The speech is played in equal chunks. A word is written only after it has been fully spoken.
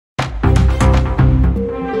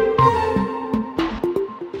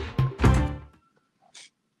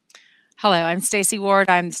Hello, I'm Stacey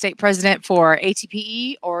Ward. I'm the state president for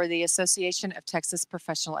ATPE, or the Association of Texas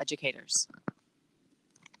Professional Educators.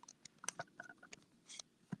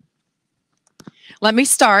 Let me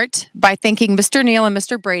start by thanking Mr. Neal and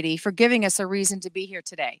Mr. Brady for giving us a reason to be here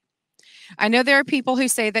today. I know there are people who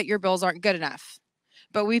say that your bills aren't good enough,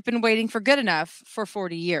 but we've been waiting for good enough for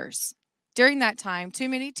 40 years. During that time, too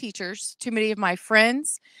many teachers, too many of my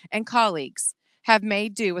friends and colleagues have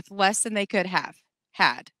made do with less than they could have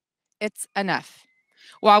had. It's enough.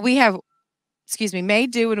 While we have,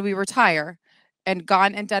 made do when we retire and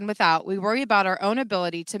gone and done without, we worry about our own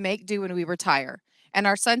ability to make do when we retire. And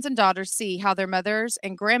our sons and daughters see how their mothers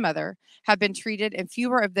and grandmother have been treated, and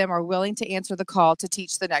fewer of them are willing to answer the call to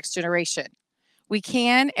teach the next generation. We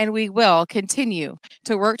can and we will continue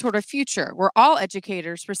to work toward a future where all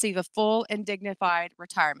educators receive a full and dignified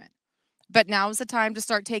retirement. But now is the time to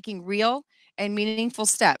start taking real and meaningful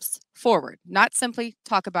steps forward, not simply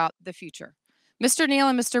talk about the future. Mr. Neal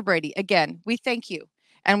and Mr. Brady, again, we thank you,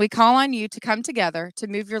 and we call on you to come together to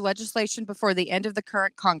move your legislation before the end of the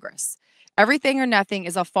current Congress. Everything or nothing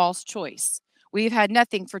is a false choice. We've had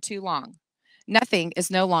nothing for too long. Nothing is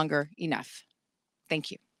no longer enough.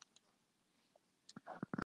 Thank you.